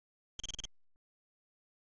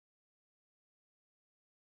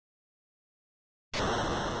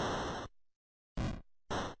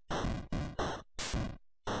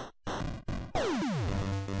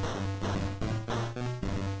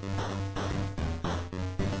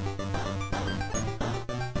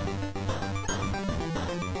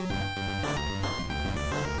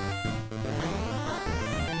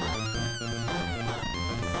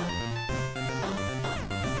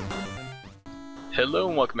Hello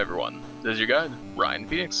and welcome everyone. This is your guide, Ryan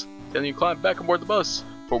Phoenix, and you climb back aboard the bus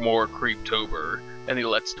for more Creeptober and the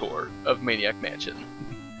Let's Tour of Maniac Mansion.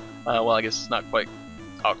 Well, I guess it's not quite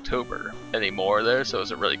October anymore there, so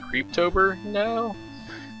is it really Creeptober now?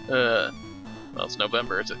 Well, it's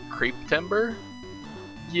November. Is it Creeptember?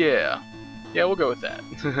 Yeah, we'll go with that.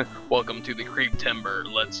 Welcome to the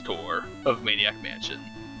Creeptember Let's Tour of Maniac Mansion.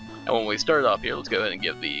 And when we start off here, let's go ahead and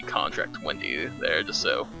give the contract to Wendy there, just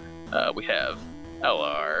so we have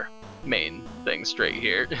our main thing straight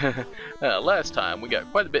here. Last time we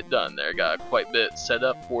got quite a bit done there, got quite a bit set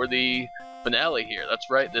up for the finale here. That's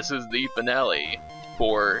right, this is the finale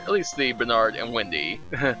for at least the Bernard and Wendy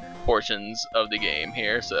portions of the game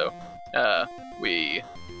here. So we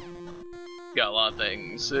got a lot of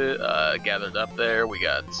things gathered up there. We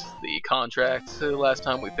got the contract. Last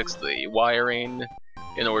time we fixed the wiring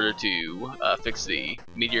in order to fix the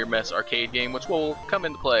Meteor Mess arcade game, which will come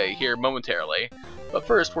into play here momentarily. But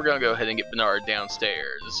first, we're going to go ahead and get Bernard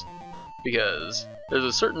downstairs, because there's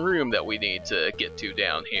a certain room that we need to get to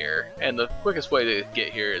down here, and the quickest way to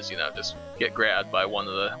get here is, you know, just get grabbed by one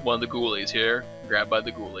of the ghoulies here. Grabbed by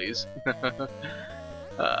the ghoulies.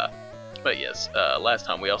 But yes, last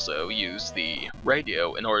time we also used the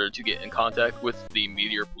radio in order to get in contact with the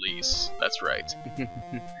Meteor Police. That's right.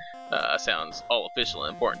 Sounds all official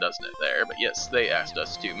and important, doesn't it, there? But yes, they asked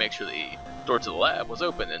us to make sure the door to the lab was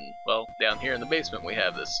open, and, well, down here in the basement we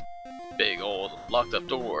have this big old locked up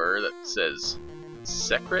door that says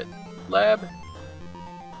Secret Lab?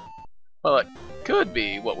 Well, it could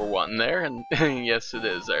be what we're wanting there, and yes it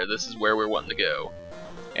is there. This is where we're wanting to go.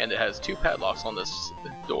 And it has two padlocks on this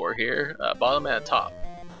door here, bottom and top,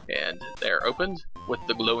 and they're opened with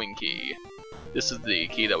the glowing key. This is the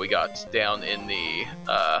key that we got down in the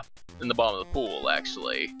bottom of the pool,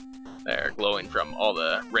 actually. They're glowing from all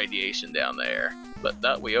the radiation down there. But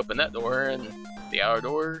that we opened that door, and the outer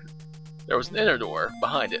door, there was an inner door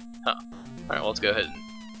behind it. Huh. Alright, well, let's go ahead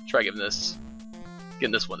and try getting this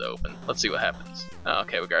one to open. Let's see what happens.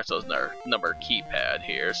 Okay, we got ourselves our number keypad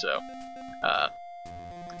here, so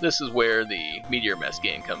this is where the Meteor Mess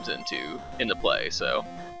game comes into play. So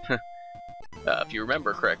if you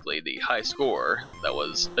remember correctly, the high score that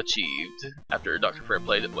was achieved after Dr. Fred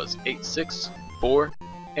played it was 8, 6, 4,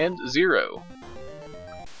 and 0.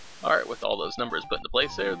 Alright, with all those numbers put into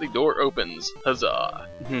place there, the door opens. Huzzah!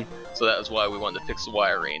 So that was why we wanted to fix the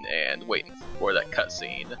wiring and waiting for that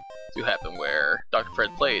cutscene to happen where Dr.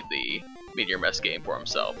 Fred played the Meteor Mess game for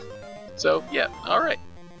himself. So, yeah, alright.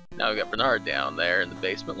 Now we got Bernard down there in the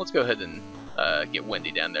basement. Let's go ahead and get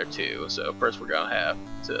Wendy down there too. So first we're going to have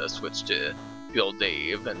to switch to the old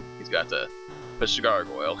Dave, and he's got to push the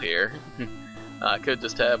gargoyle here. I could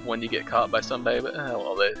just have Wendy get caught by somebody, but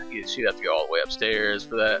well, she'd have to go all the way upstairs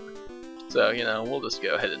for that. So, you know, we'll just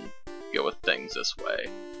go ahead and go with things this way.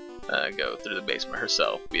 Go through the basement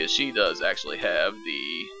herself, because she does actually have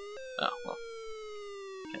the... Oh, well.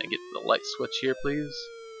 Can I get the light switch here, please?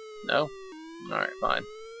 No? Alright, fine.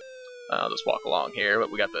 I'll just walk along here,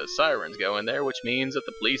 but we got the sirens going there, which means that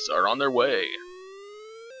the police are on their way.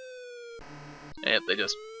 And they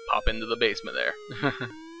just pop into the basement there.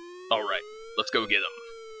 Alright, let's go get them.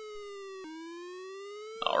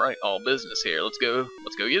 Alright, all business here. Let's go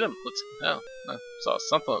get them. Oh, I saw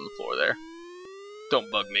something on the floor there.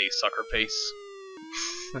 Don't bug me, sucker face.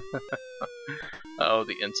 Oh,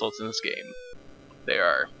 the insults in this game. They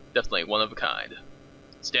are definitely one of a kind.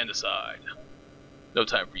 Stand aside. No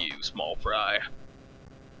time for you, small fry.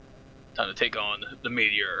 Time to take on the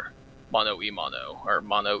meteor. Mono e mono, or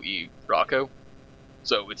mono e Rocco.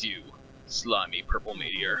 So it's you, slimy purple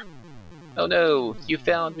meteor. Oh no, you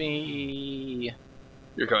found me.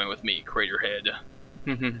 You're coming with me, Craterhead.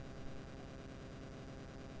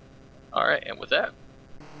 Alright, and with that,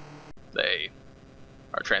 they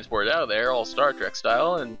are transported out of there, all Star Trek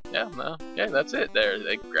style, and yeah, that's it.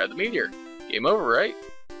 They grab the meteor. Game over, right?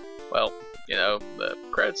 Well, you know, the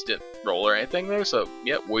credits didn't roll or anything there, so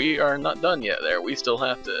yep, we are not done yet there. We still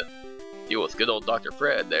have to deal with good old Dr.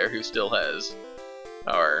 Fred there, who still has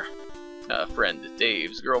our friend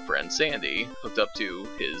Dave's girlfriend Sandy hooked up to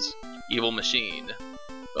his evil machine.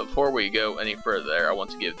 But before we go any further, I want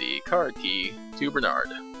to give the card key to Bernard.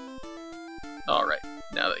 Alright,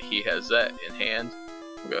 now that he has that in hand,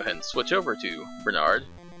 we'll go ahead and switch over to Bernard.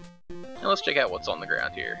 And let's check out what's on the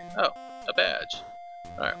ground here. Oh, a badge.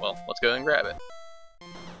 Alright, well, let's go ahead and grab it.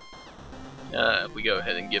 If we go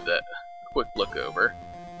ahead and give that a quick look over,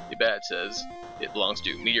 the badge says it belongs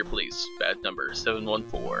to Meteor Police, badge number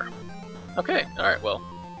 714. Okay, alright, well,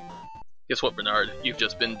 guess what, Bernard? You've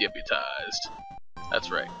just been deputized.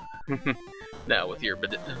 That's right. Now, with your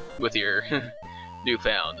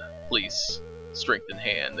newfound police strength in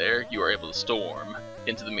hand there, you are able to storm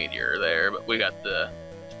into the meteor there, but we got the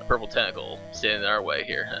purple tentacle standing in our way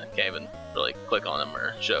here. Can't even really click on him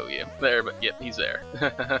or show you there, but yep, he's there.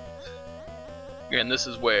 And this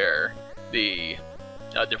is where the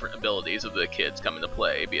different abilities of the kids come into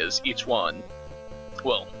play, because each one,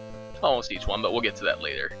 well, almost each one, but we'll get to that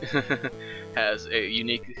later, has a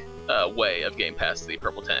unique way of getting past the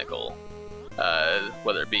purple tentacle.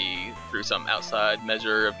 Whether it be through some outside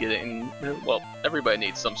measure of getting, well, everybody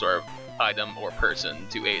needs some sort of item or person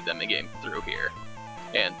to aid them in getting through here.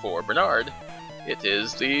 And for Bernard, it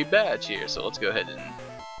is the badge here, so let's go ahead and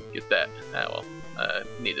get that.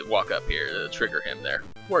 Need to walk up here to trigger him there.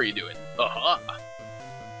 What are you doing? Aha!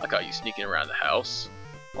 I caught you sneaking around the house.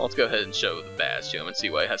 Well, let's go ahead and show the badge to him and see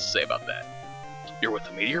what he has to say about that. You're with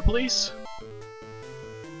the Meteor Police?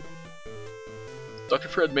 Dr.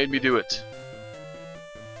 Fred made me do it.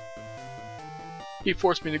 He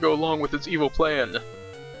forced me to go along with his evil plan.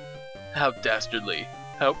 How dastardly.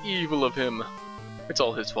 How evil of him. It's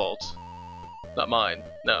all his fault. Not mine.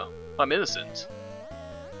 No, I'm innocent.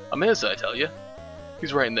 I'm innocent, I tell you.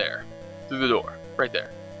 He's right in there. Through the door. Right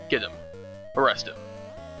there. Get him. Arrest him.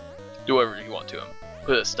 Do whatever you want to him.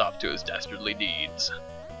 Put a stop to his dastardly deeds.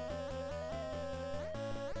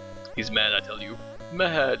 He's mad, I tell you.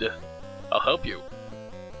 Mad. I'll help you.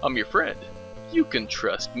 I'm your friend. You can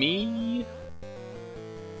trust me.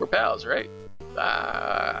 We're pals, right?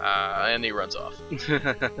 And he runs off.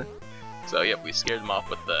 So, yep, we scared him off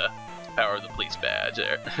with the power of the police badge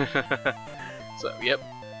there. So, yep.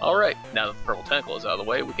 Alright, now that the purple tentacle is out of the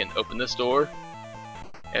way, we can open this door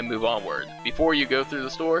and move onward. Before you go through the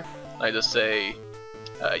store, I just say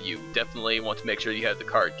you definitely want to make sure you have the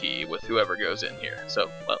card key with whoever goes in here. So,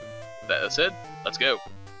 well, with that said, let's go.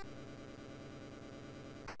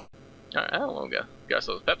 Alright, I don't know, got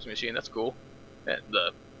ourselves a Pepsi machine, that's cool. And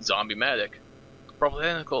the zombie medic. Purple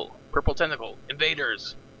tentacle,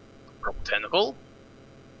 invaders. Purple tentacle?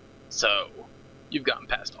 So, you've gotten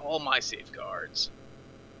past all my safeguards.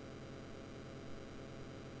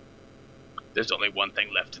 There's only one thing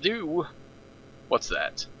left to do. What's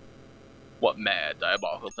that? What mad,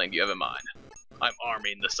 diabolical thing do you have in mind? I'm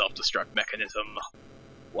arming the self-destruct mechanism.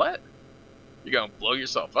 What? You're gonna blow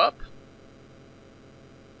yourself up?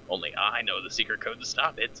 Only I know the secret code to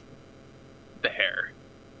stop it. There.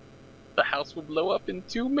 The house will blow up in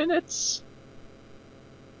 2 minutes.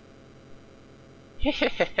 You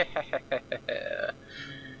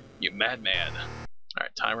madman.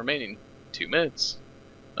 Alright, time remaining. 2 minutes.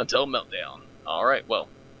 Until meltdown. Alright, well,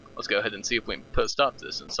 let's go ahead and see if we can put a stop to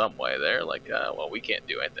this in some way there. Like, well, we can't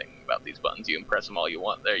do anything about these buttons. You can press them all you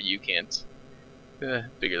want there. You can't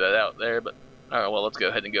figure that out there. But, alright, well, let's go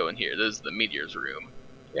ahead and go in here. This is the Meteor's room.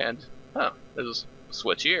 And, there's a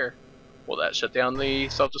switch here. Will that shut down the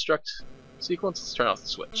self-destruct sequence? Let's turn off the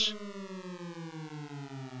switch.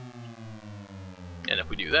 And if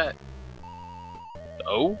we do that...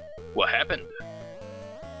 Oh? What happened?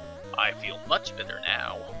 I feel much better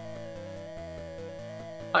now.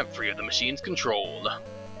 I'm free of the machine's control.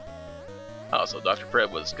 Oh, so Dr.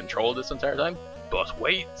 Fred was controlled this entire time? But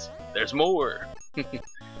wait! There's more! The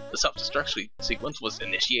self-destruct sequence was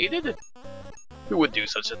initiated? Who would do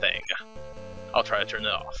such a thing? I'll try to turn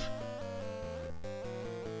it off.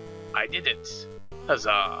 I did it!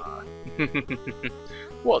 Huzzah!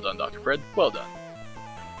 Well done, Dr. Fred. Well done.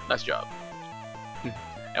 Nice job.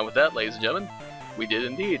 And with that, ladies and gentlemen, we did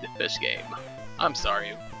indeed finish the game. I'm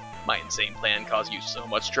sorry, my insane plan caused you so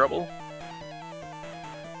much trouble.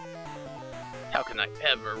 How can I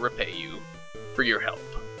ever repay you for your help?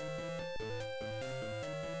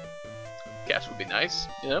 Cash would be nice,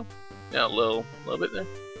 you know? Yeah, a little bit there.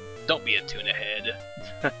 Don't be a tuna head.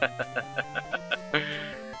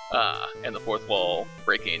 And the fourth wall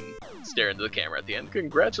breaking, stare into the camera at the end.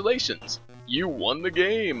 Congratulations! You won the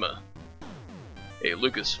game! A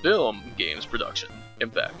Lucasfilm Games production,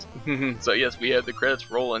 in fact. So yes, we have the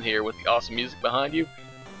credits rolling here with the awesome music behind you.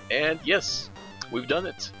 And yes, we've done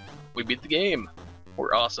it. We beat the game.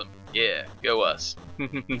 We're awesome. Yeah, go us.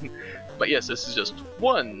 But yes, this is just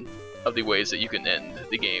one of the ways that you can end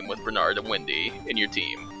the game with Bernard and Wendy in your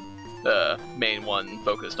team. The main one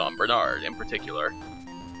focused on Bernard in particular.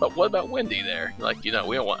 But what about Wendy there? Like, you know,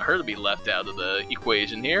 we don't want her to be left out of the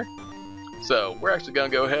equation here. So we're actually going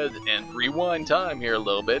to go ahead and rewind time here a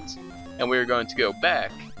little bit. And we're going to go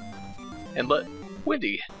back and let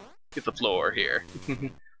Wendy get the floor here.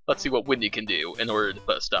 Let's see what Wendy can do in order to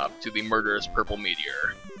put a stop to the murderous purple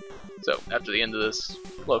meteor. So after the end of this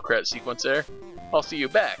little credit sequence there, I'll see you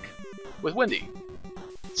back with Wendy.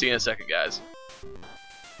 See you in a second, guys.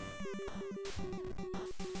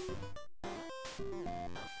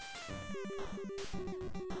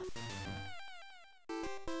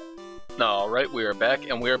 Alright, we are back,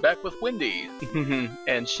 and we are back with Wendy.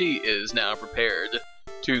 And she is now prepared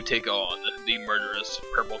to take on the murderous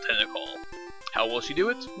purple tentacle. How will she do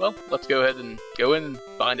it? Well, let's go ahead and go in and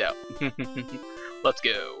find out. Let's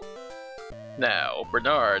go. Now,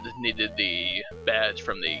 Bernard needed the badge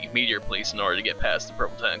from the meteor police in order to get past the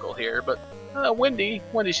purple tentacle here, but Wendy,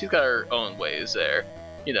 she's got her own ways there.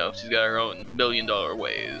 You know, she's got her own $1 million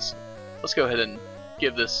ways. Let's go ahead and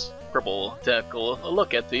give this purple tentacle a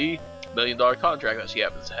look at the $1 million contract that she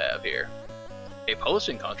happens to have here. A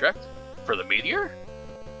publishing contract? For the meteor?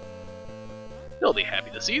 He'll be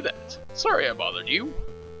happy to see that. Sorry I bothered you.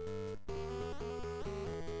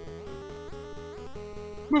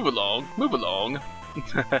 Move along, move along.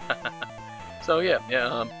 So yeah,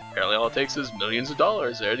 apparently all it takes is millions of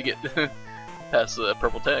dollars there to get past the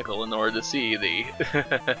purple tentacle in order to see the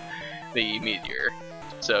the meteor.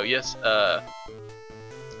 So yes,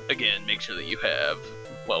 again, make sure that you have,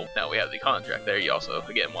 well, now we have the contract there, you also,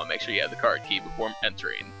 again, want to make sure you have the card key before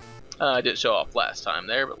entering. I didn't show off last time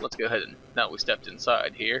there, but let's go ahead and, now that we stepped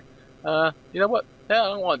inside here, you know what, I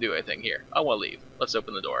don't want to do anything here, I want to leave. Let's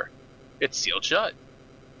open the door. It's sealed shut.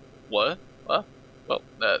 What? Well,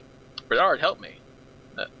 Bernard, help me.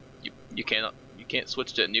 You can't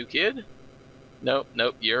switch to a new kid? Nope,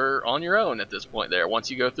 you're on your own at this point there. Once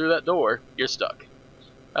you go through that door, you're stuck.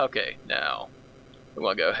 Okay, now, we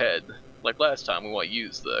want to go ahead, like last time, we want to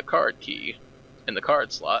use the card key in the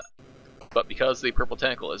card slot, but because the purple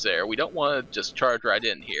tentacle is there, we don't want to just charge right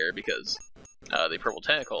in here, because the purple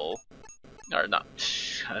tentacle, or not,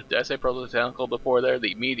 did I say purple tentacle before there?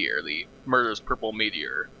 The meteor, the murderous purple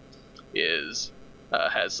meteor, has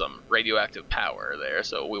some radioactive power there,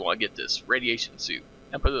 so we want to get this radiation suit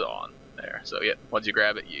and put it on there. So yeah, once you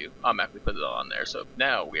grab it, you automatically put it on there. So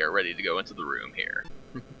now we are ready to go into the room here.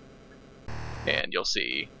 And you'll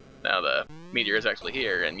see now the meteor is actually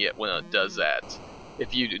here, and yet when it does that,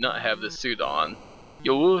 if you do not have this suit on,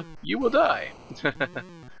 you will die.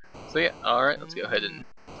 So yeah, alright, let's go ahead and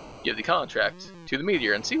give the contract to the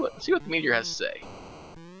meteor and see what the meteor has to say.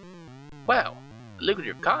 Wow, a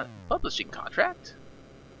lucrative publishing contract?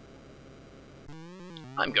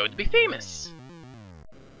 I'm going to be famous.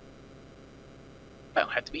 I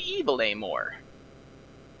don't have to be evil anymore.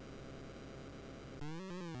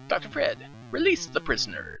 Dr. Fred, release the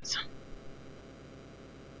prisoners.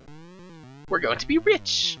 We're going to be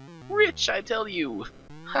rich! Rich, I tell you!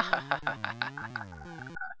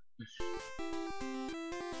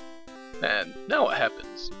 And now what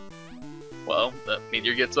happens? Well, the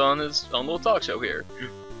meteor gets on his own little talk show here.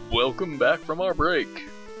 Welcome back from our break.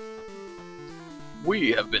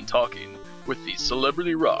 We have been talking with the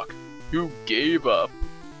celebrity rock who gave up ...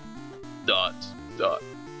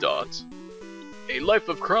 a life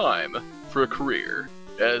of crime for a career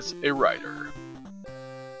as a writer.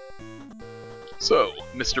 So,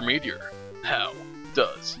 Mr. Meteor, how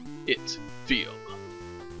does it feel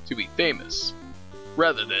to be famous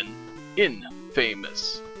rather than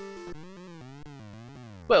infamous?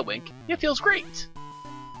 Well, Wink, it feels great.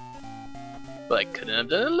 But I couldn't have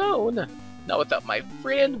done it alone. Not without my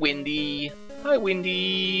friend Wendy. Hi,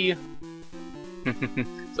 Wendy.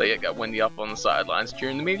 So yeah, got Wendy up on the sidelines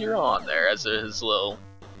cheering the meteor on there as his little,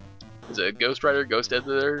 is it a ghostwriter, ghost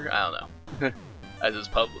editor? I don't know. As his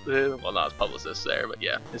well, not his publicist there, but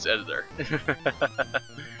yeah, his editor.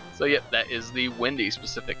 So yeah, that is the Wendy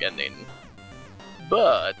specific ending.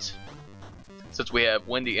 But since we have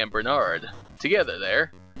Wendy and Bernard together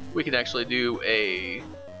there, we can actually do a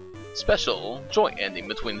special joint ending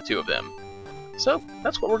between the two of them. So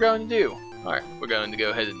that's what we're going to do. Alright, we're going to go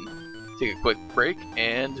ahead and take a quick break,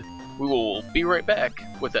 and we will be right back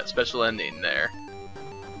with that special ending there.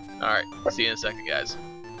 Alright, see you in a second, guys.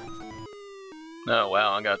 Oh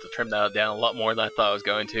wow, I'm going to have to trim that down a lot more than I thought I was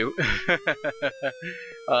going to.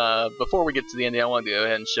 Before we get to the ending, I want to go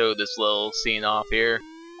ahead and show this little scene off here.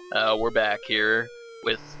 We're back here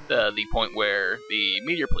with the point where the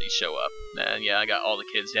meteor police show up. And yeah, I got all the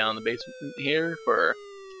kids down in the basement here for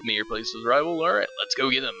meteor police's arrival. Alright, let's go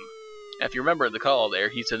get them. If you remember the call there,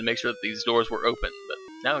 he said to make sure that these doors were open, but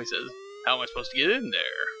now he says, how am I supposed to get in there?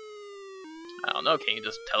 I don't know, can you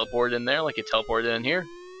just teleport in there like you teleported in here?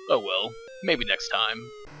 Oh well, maybe next time.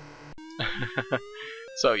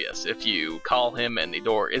 So yes, if you call him and the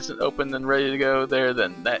door isn't open and ready to go there,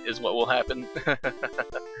 then that is what will happen.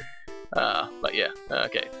 But yeah,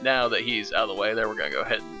 okay, now that he's out of the way there, we're going to go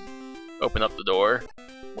ahead and open up the door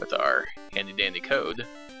with our handy dandy code.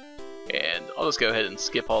 And I'll just go ahead and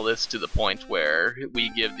skip all this to the point where we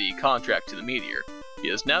give the contract to the meteor.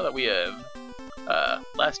 Because now that we have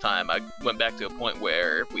Last time I went back to a point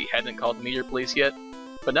where we hadn't called the meteor police yet,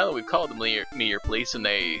 but now that we've called the meteor police and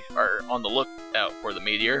they are on the lookout for the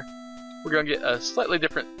meteor, we're going to get a slightly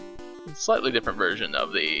different version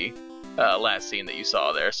of the last scene that you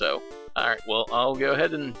saw there. So, alright, well, I'll go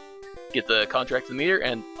ahead and get the contract to the meteor,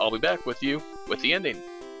 and I'll be back with you with the ending.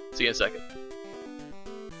 See you in a second.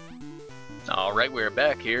 Alright, we're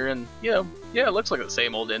back here, and, yeah, it looks like the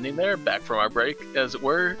same old ending there, back from our break, as it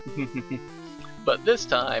were. But this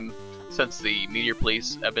time, since the meteor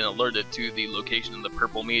police have been alerted to the location of the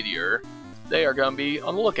purple meteor, they are going to be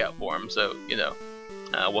on the lookout for him. So,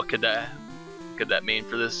 what could that mean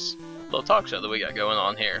for this little talk show that we got going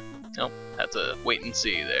on here? Well, have to wait and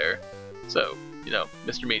see there. So,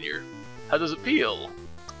 Mr. Meteor, how does it feel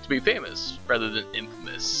to be famous rather than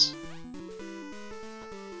infamous?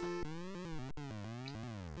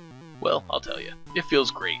 Well, I'll tell you, it feels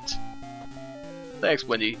great. Thanks,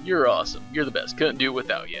 Wendy. You're awesome. You're the best. Couldn't do it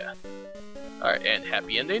without you. Alright, and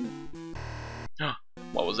happy ending?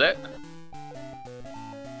 What was that?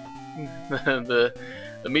 The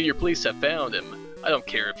meteor police have found him. I don't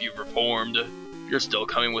care if you've reformed. You're still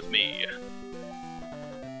coming with me.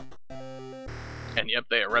 And yep,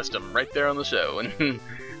 they arrest him right there on the show and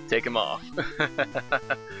take him off.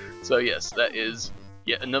 So yes, that is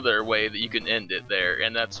yet another way that you can end it there,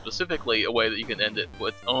 and that's specifically a way that you can end it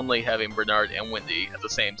with only having Bernard and Wendy at the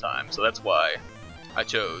same time. So that's why I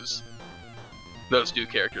chose those two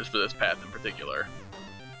characters for this path in particular.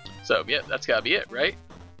 So yeah, that's gotta be it, right?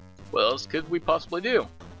 What else could we possibly do?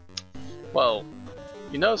 Well,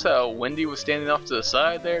 you notice how Wendy was standing off to the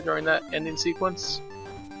side there during that ending sequence?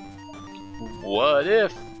 What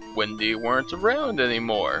if Wendy weren't around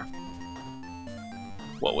anymore?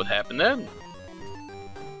 What would happen then?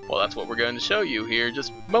 Well, that's what we're going to show you here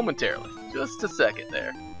just momentarily. Just a second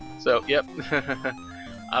there. So, yep,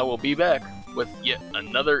 I will be back with yet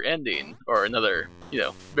another ending, or another,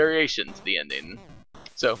 variation to the ending.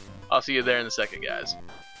 So, I'll see you there in a second, guys.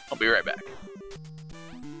 I'll be right back.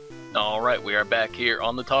 Alright, we are back here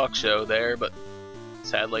on the talk show there, but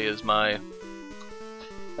sadly is my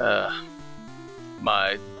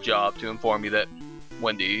my job to inform you that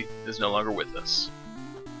Wendy is no longer with us.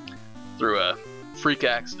 Through a freak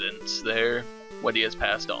accident there, Wendy has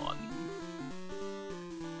passed on.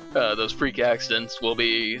 Those freak accidents will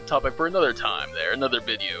be topic for another time there, another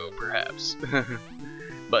video perhaps.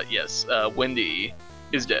 But yes, Wendy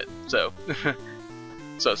is dead, so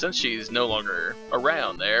so since she's no longer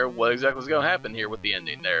around there, what exactly is going to happen here with the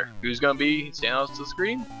ending there? Who's going to be standing out to the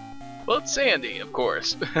screen? Well, it's Sandy, of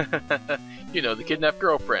course. The kidnapped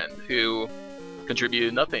girlfriend who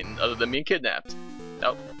contributed nothing other than being kidnapped.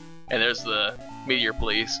 Oh, and there's the meteor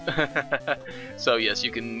police. So yes,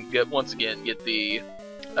 you can once again get the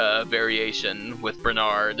variation with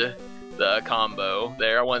Bernard, the combo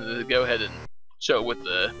there. I wanted to go ahead and show with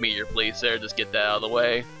the meteor police there, just get that out of the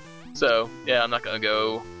way. So yeah, I'm not gonna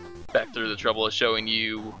go back through the trouble of showing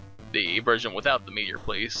you the version without the meteor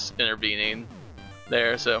police intervening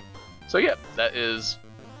there. So yeah, that is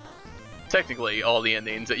technically all the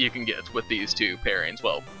endings that you can get with these two pairings.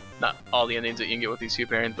 Well, not all the endings that you can get with these two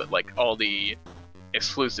pairings, but like all the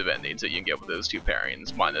exclusive endings that you can get with those two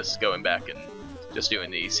pairings, minus going back and just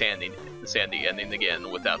doing the Sandy ending again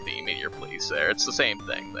without the meteor police there. It's the same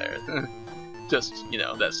thing there. Just,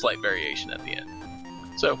 that slight variation at the end.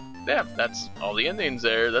 So, yeah, that's all the endings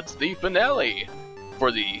there. That's the finale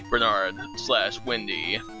for the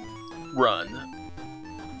Bernard/Wendy run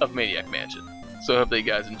of Maniac Mansion. So I hope that you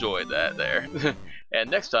guys enjoyed that there. And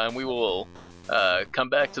next time we will come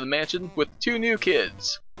back to the mansion with two new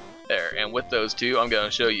kids there. And with those two, I'm going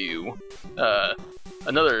to show you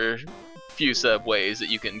another few set of ways that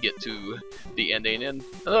you can get to the ending, and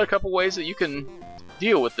another couple ways that you can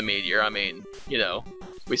deal with the meteor. I mean,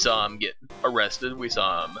 we saw him get arrested, we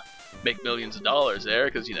saw him make millions of dollars there,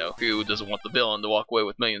 because, who doesn't want the villain to walk away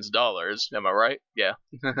with millions of dollars? Am I right? Yeah.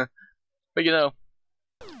 But,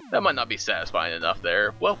 that might not be satisfying enough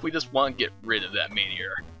there. Well, if we just want to get rid of that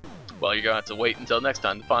meteor, well, you're going to have to wait until next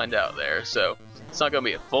time to find out there. So, it's not going to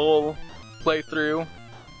be a full playthrough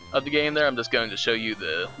of the game there. I'm just going to show you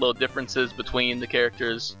the little differences between the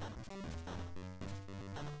characters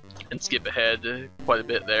and skip ahead quite a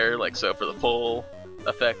bit there. Like, so for the full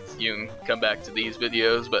effect, you can come back to these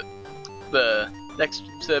videos, but the next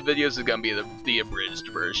set of videos is going to be the abridged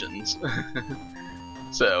versions.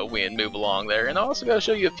 So we can move along there, and I'm also going to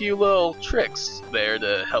show you a few little tricks there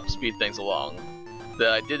to help speed things along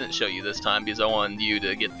that I didn't show you this time because I wanted you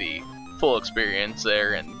to get the full experience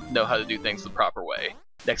there and know how to do things the proper way.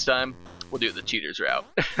 Next time, we'll do the cheaters route.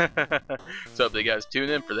 So I hope that you guys tune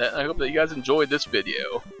in for that, and I hope that you guys enjoyed this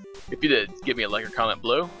video. If you did, give me a like or comment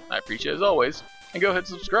below. I appreciate it as always. And go ahead and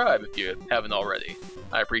subscribe if you haven't already.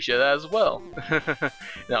 I appreciate that as well.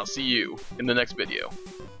 And I'll see you in the next video.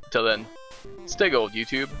 Until then, stay gold,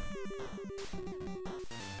 YouTube.